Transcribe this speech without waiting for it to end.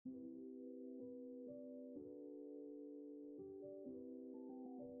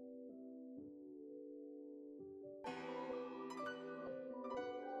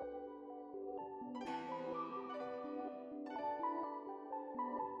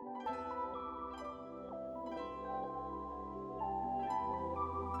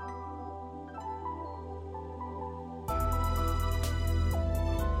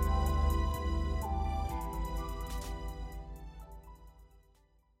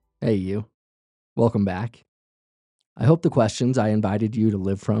Hey, you. Welcome back. I hope the questions I invited you to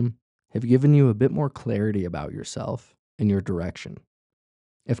live from have given you a bit more clarity about yourself and your direction.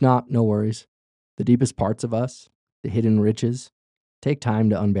 If not, no worries. The deepest parts of us, the hidden riches, take time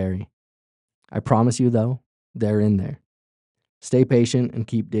to unbury. I promise you, though, they're in there. Stay patient and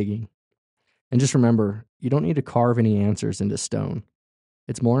keep digging. And just remember, you don't need to carve any answers into stone.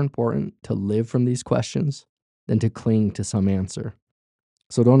 It's more important to live from these questions than to cling to some answer.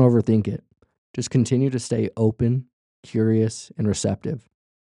 So don't overthink it. Just continue to stay open, curious, and receptive,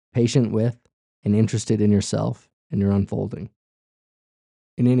 patient with and interested in yourself and your unfolding.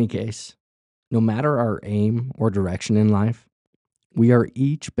 In any case, no matter our aim or direction in life, we are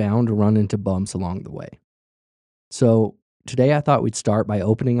each bound to run into bumps along the way. So today I thought we'd start by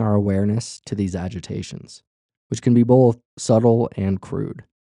opening our awareness to these agitations, which can be both subtle and crude.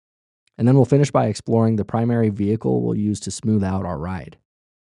 And then we'll finish by exploring the primary vehicle we'll use to smooth out our ride.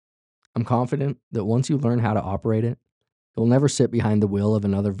 I'm confident that once you learn how to operate it, you'll never sit behind the wheel of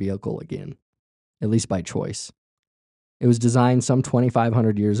another vehicle again, at least by choice. It was designed some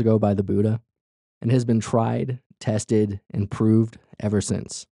 2,500 years ago by the Buddha and has been tried, tested, and proved ever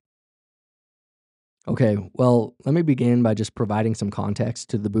since. Okay, well, let me begin by just providing some context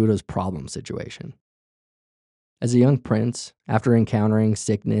to the Buddha's problem situation. As a young prince, after encountering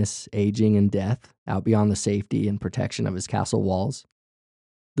sickness, aging, and death out beyond the safety and protection of his castle walls,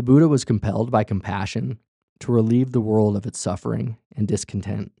 the Buddha was compelled by compassion to relieve the world of its suffering and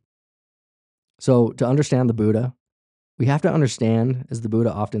discontent. So, to understand the Buddha, we have to understand, as the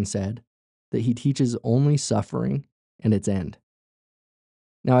Buddha often said, that he teaches only suffering and its end.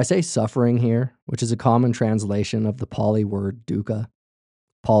 Now, I say suffering here, which is a common translation of the Pali word dukkha.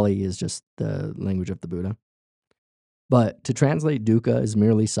 Pali is just the language of the Buddha. But to translate dukkha as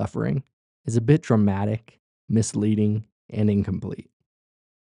merely suffering is a bit dramatic, misleading, and incomplete.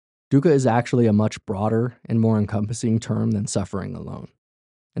 Dukkha is actually a much broader and more encompassing term than suffering alone.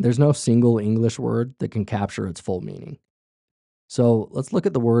 And there's no single English word that can capture its full meaning. So let's look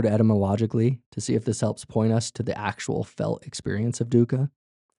at the word etymologically to see if this helps point us to the actual felt experience of dukkha.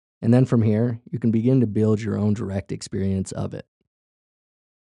 And then from here, you can begin to build your own direct experience of it.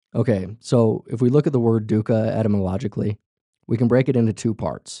 Okay, so if we look at the word dukkha etymologically, we can break it into two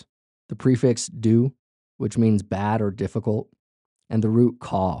parts. The prefix du, which means bad or difficult, and the root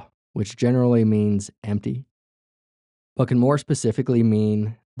ka, which generally means empty, but can more specifically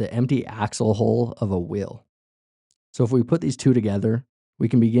mean the empty axle hole of a wheel. So if we put these two together, we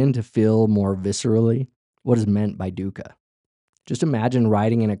can begin to feel more viscerally what is meant by dukkha. Just imagine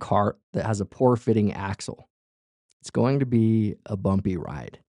riding in a cart that has a poor fitting axle. It's going to be a bumpy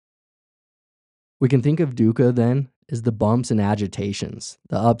ride. We can think of dukkha then as the bumps and agitations,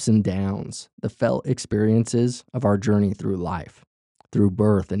 the ups and downs, the felt experiences of our journey through life, through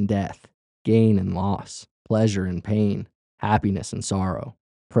birth and death, gain and loss, pleasure and pain, happiness and sorrow,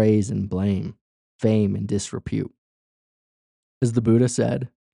 praise and blame, fame and disrepute. As the Buddha said,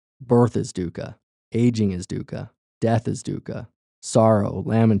 birth is dukkha, aging is dukkha, death is dukkha, sorrow,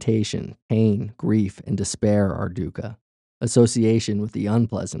 lamentation, pain, grief, and despair are dukkha. Association with the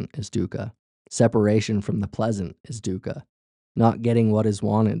unpleasant is dukkha. Separation from the pleasant is dukkha. Not getting what is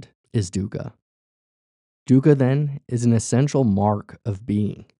wanted is dukkha. Dukkha, then, is an essential mark of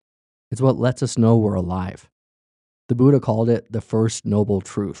being. It's what lets us know we're alive. The Buddha called it the first noble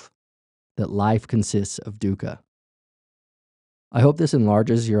truth, that life consists of dukkha. I hope this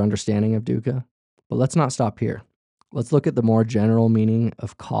enlarges your understanding of dukkha, but let's not stop here. Let's look at the more general meaning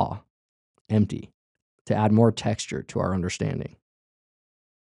of ka, empty, to add more texture to our understanding.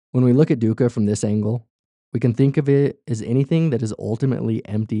 When we look at dukkha from this angle, we can think of it as anything that is ultimately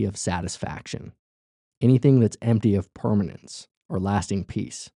empty of satisfaction, anything that's empty of permanence or lasting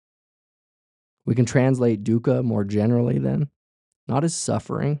peace. We can translate dukkha more generally then, not as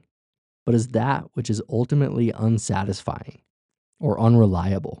suffering, but as that which is ultimately unsatisfying or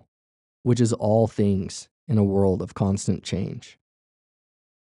unreliable, which is all things in a world of constant change.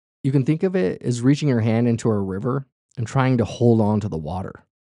 You can think of it as reaching your hand into a river and trying to hold on to the water.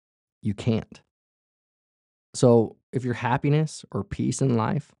 You can't. So if your happiness or peace in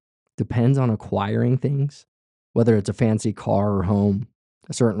life depends on acquiring things, whether it's a fancy car or home,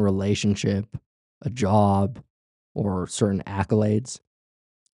 a certain relationship, a job, or certain accolades,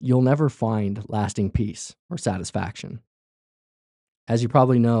 you'll never find lasting peace or satisfaction. As you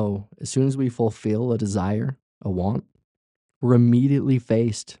probably know, as soon as we fulfill a desire, a want, we're immediately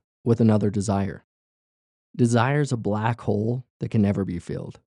faced with another desire. Desire is a black hole that can never be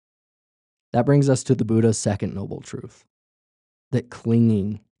filled. That brings us to the Buddha's second noble truth, that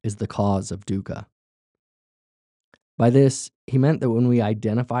clinging is the cause of dukkha. By this, he meant that when we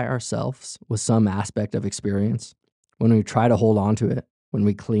identify ourselves with some aspect of experience, when we try to hold on to it, when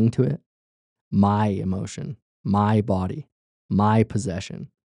we cling to it, my emotion, my body, my possession,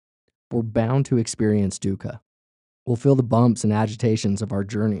 we're bound to experience dukkha. We'll feel the bumps and agitations of our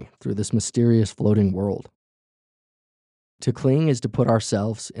journey through this mysterious floating world. To cling is to put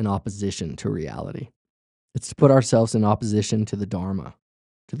ourselves in opposition to reality. It's to put ourselves in opposition to the Dharma,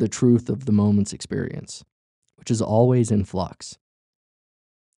 to the truth of the moment's experience, which is always in flux.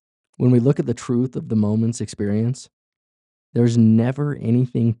 When we look at the truth of the moment's experience, there's never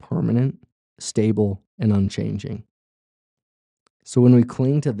anything permanent, stable, and unchanging. So when we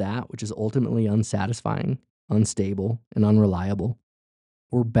cling to that which is ultimately unsatisfying, unstable, and unreliable,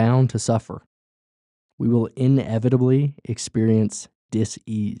 we're bound to suffer. We will inevitably experience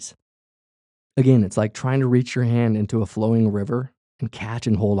dis-ease. Again, it's like trying to reach your hand into a flowing river and catch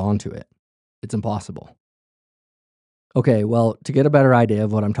and hold on to it. It's impossible. Okay, well, to get a better idea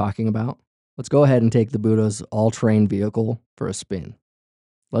of what I'm talking about, let's go ahead and take the Buddha's all-terrain vehicle for a spin.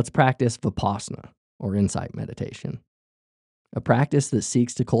 Let's practice Vipassana, or insight meditation, a practice that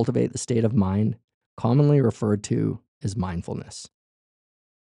seeks to cultivate the state of mind commonly referred to as mindfulness.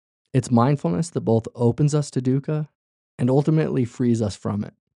 It's mindfulness that both opens us to dukkha and ultimately frees us from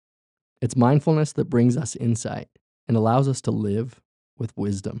it. It's mindfulness that brings us insight and allows us to live with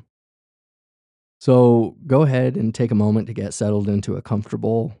wisdom. So go ahead and take a moment to get settled into a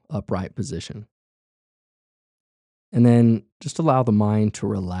comfortable, upright position. And then just allow the mind to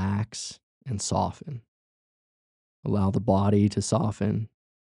relax and soften. Allow the body to soften.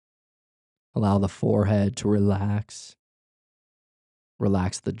 Allow the forehead to relax.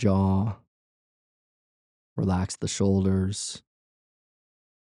 Relax the jaw. Relax the shoulders.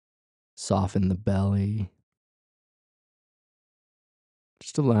 Soften the belly.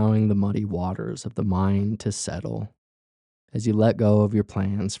 Just allowing the muddy waters of the mind to settle as you let go of your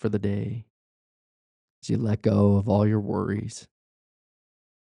plans for the day, as you let go of all your worries.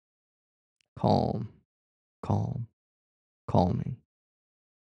 Calm, calm, calming.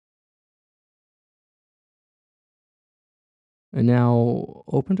 And now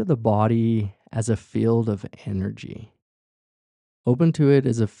open to the body as a field of energy. Open to it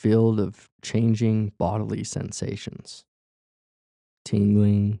as a field of changing bodily sensations.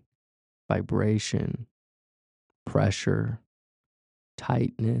 Tingling, vibration, pressure,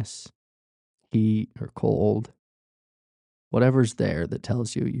 tightness, heat or cold. Whatever's there that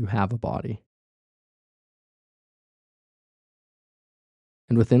tells you you have a body.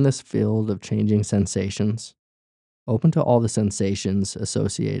 And within this field of changing sensations, open to all the sensations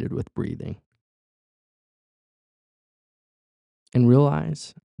associated with breathing. And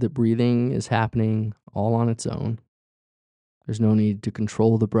realize that breathing is happening all on its own. There's no need to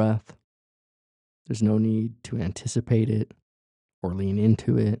control the breath. There's no need to anticipate it or lean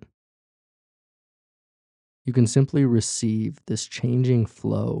into it. You can simply receive this changing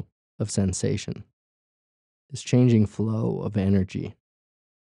flow of sensation, this changing flow of energy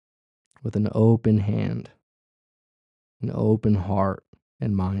with an open hand, an open heart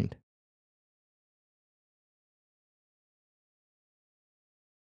and mind.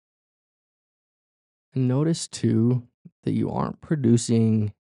 And notice too that you aren't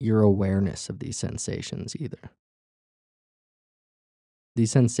producing your awareness of these sensations either. These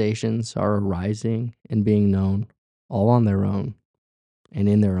sensations are arising and being known all on their own and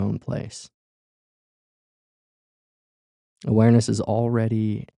in their own place. Awareness is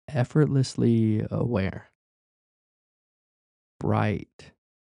already effortlessly aware, bright,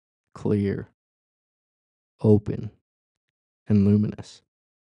 clear, open, and luminous.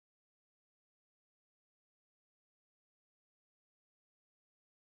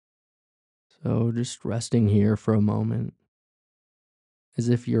 So just resting here for a moment, as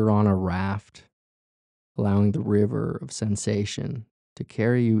if you're on a raft, allowing the river of sensation to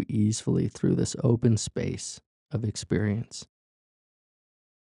carry you easily through this open space of experience.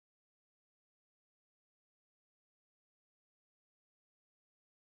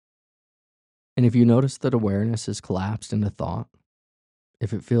 And if you notice that awareness has collapsed into thought,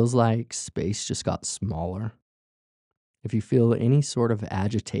 if it feels like space just got smaller, if you feel any sort of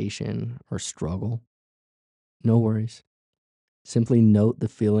agitation or struggle, no worries. Simply note the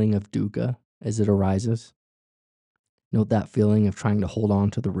feeling of dukkha as it arises. Note that feeling of trying to hold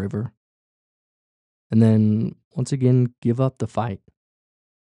on to the river. And then, once again, give up the fight.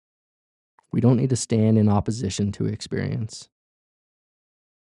 We don't need to stand in opposition to experience.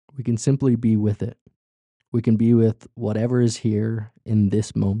 We can simply be with it. We can be with whatever is here in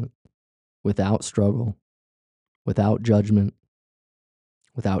this moment, without struggle, without judgment,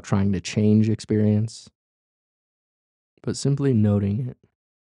 without trying to change experience, but simply noting it,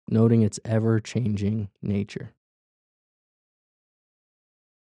 noting its ever-changing nature.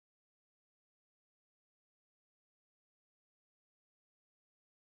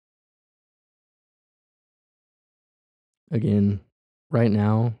 Again, right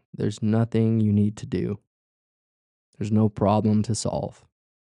now, there's nothing you need to do. There's no problem to solve.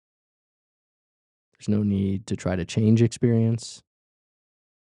 There's no need to try to change experience.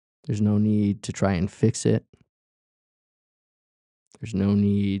 There's no need to try and fix it. There's no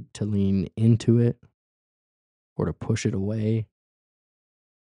need to lean into it or to push it away.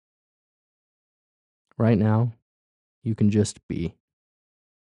 Right now, you can just be.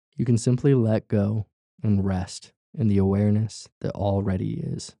 You can simply let go and rest in the awareness that already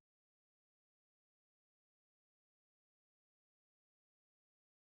is.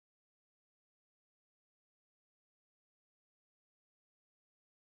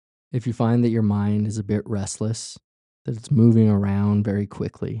 If you find that your mind is a bit restless, that it's moving around very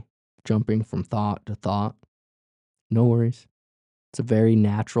quickly, jumping from thought to thought, no worries. It's a very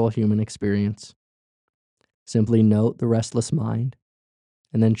natural human experience. Simply note the restless mind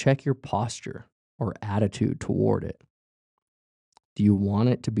and then check your posture or attitude toward it. Do you want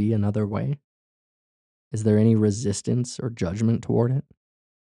it to be another way? Is there any resistance or judgment toward it?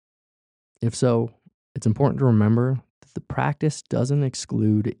 If so, it's important to remember that the practice doesn't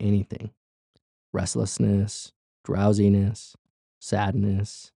exclude anything. Restlessness, drowsiness,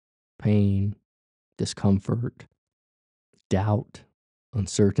 sadness, pain, discomfort, doubt,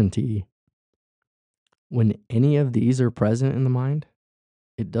 uncertainty. When any of these are present in the mind,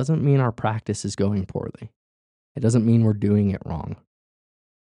 it doesn't mean our practice is going poorly. It doesn't mean we're doing it wrong.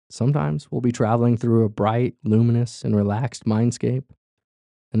 Sometimes we'll be traveling through a bright, luminous, and relaxed mindscape,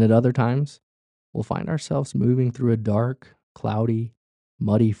 and at other times, we'll find ourselves moving through a dark, cloudy,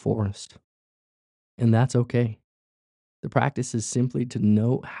 muddy forest. And that's okay. The practice is simply to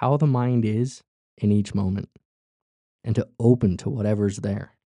note how the mind is in each moment and to open to whatever's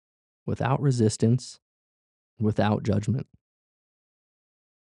there without resistance, without judgment.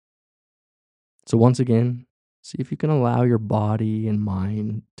 So, once again, see if you can allow your body and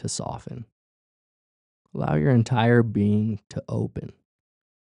mind to soften. Allow your entire being to open.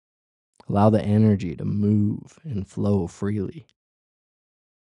 Allow the energy to move and flow freely.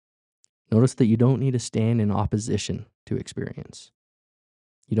 Notice that you don't need to stand in opposition to experience.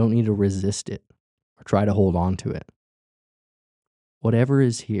 You don't need to resist it or try to hold on to it. Whatever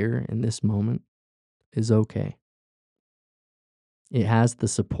is here in this moment is okay. It has the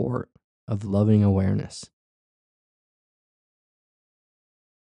support of loving awareness.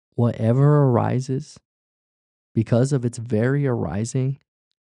 Whatever arises, because of its very arising,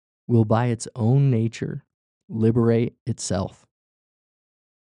 will by its own nature liberate itself.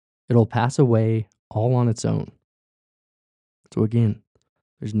 It'll pass away all on its own. So again,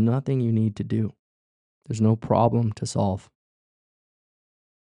 there's nothing you need to do. There's no problem to solve.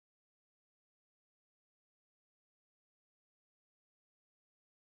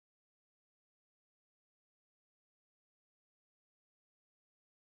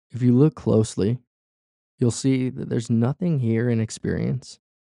 If you look closely, you'll see that there's nothing here in experience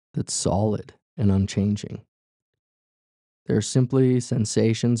that's solid and unchanging. There are simply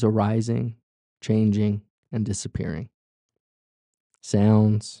sensations arising, changing, and disappearing.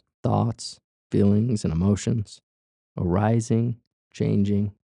 Sounds, thoughts, feelings, and emotions arising,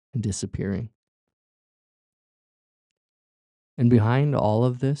 changing, and disappearing. And behind all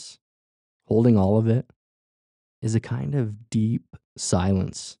of this, holding all of it, is a kind of deep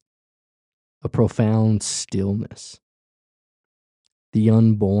silence, a profound stillness. The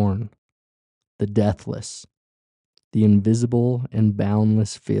unborn, the deathless, the invisible and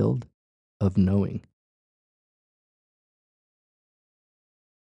boundless field of knowing.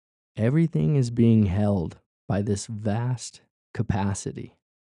 Everything is being held by this vast capacity,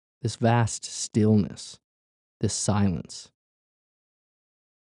 this vast stillness, this silence.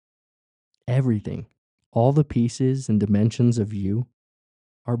 Everything, all the pieces and dimensions of you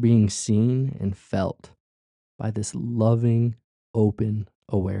are being seen and felt by this loving, open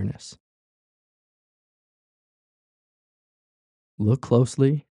awareness. Look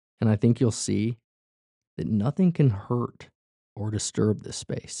closely, and I think you'll see that nothing can hurt or disturb this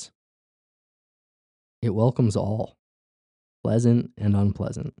space. It welcomes all, pleasant and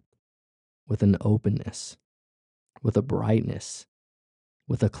unpleasant, with an openness, with a brightness,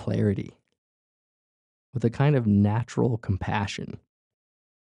 with a clarity, with a kind of natural compassion.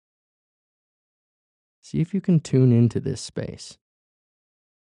 See if you can tune into this space.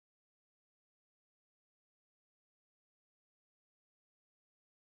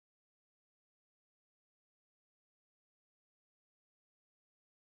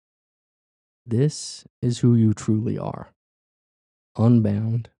 This is who you truly are: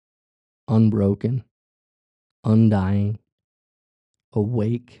 unbound, unbroken, undying,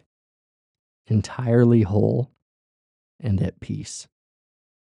 awake, entirely whole, and at peace.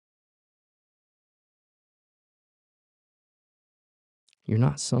 You're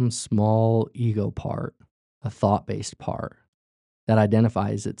not some small ego part, a thought based part that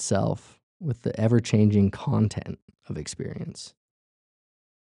identifies itself with the ever changing content of experience.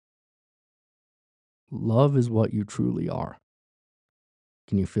 Love is what you truly are.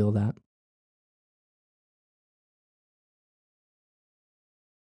 Can you feel that?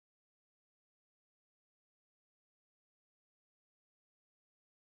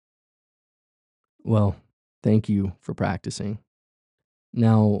 Well, thank you for practicing.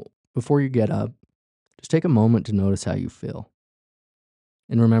 Now, before you get up, just take a moment to notice how you feel.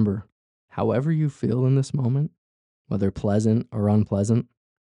 And remember, however you feel in this moment, whether pleasant or unpleasant,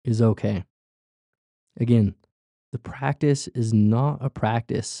 is okay. Again, the practice is not a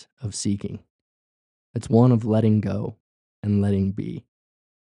practice of seeking, it's one of letting go and letting be.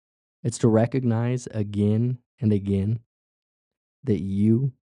 It's to recognize again and again that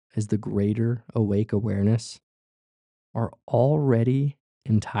you, as the greater awake awareness, are already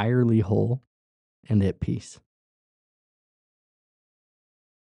entirely whole and at peace.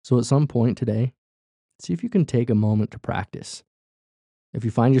 So, at some point today, see if you can take a moment to practice. If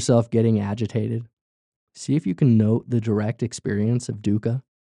you find yourself getting agitated, see if you can note the direct experience of dukkha,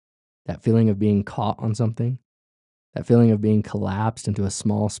 that feeling of being caught on something, that feeling of being collapsed into a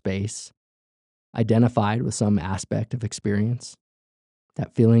small space, identified with some aspect of experience,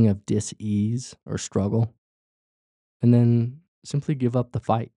 that feeling of dis-ease or struggle, and then simply give up the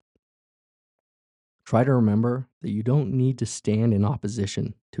fight. Try to remember that you don't need to stand in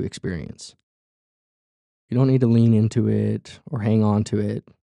opposition to experience. You don't need to lean into it or hang on to it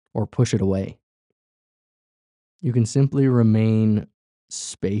or push it away. You can simply remain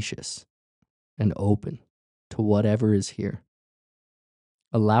spacious and open to whatever is here.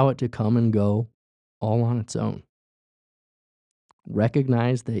 Allow it to come and go all on its own.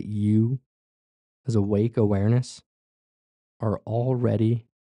 Recognize that you, as awake awareness, are already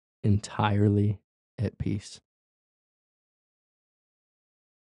entirely at peace.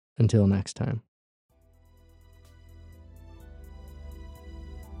 Until next time.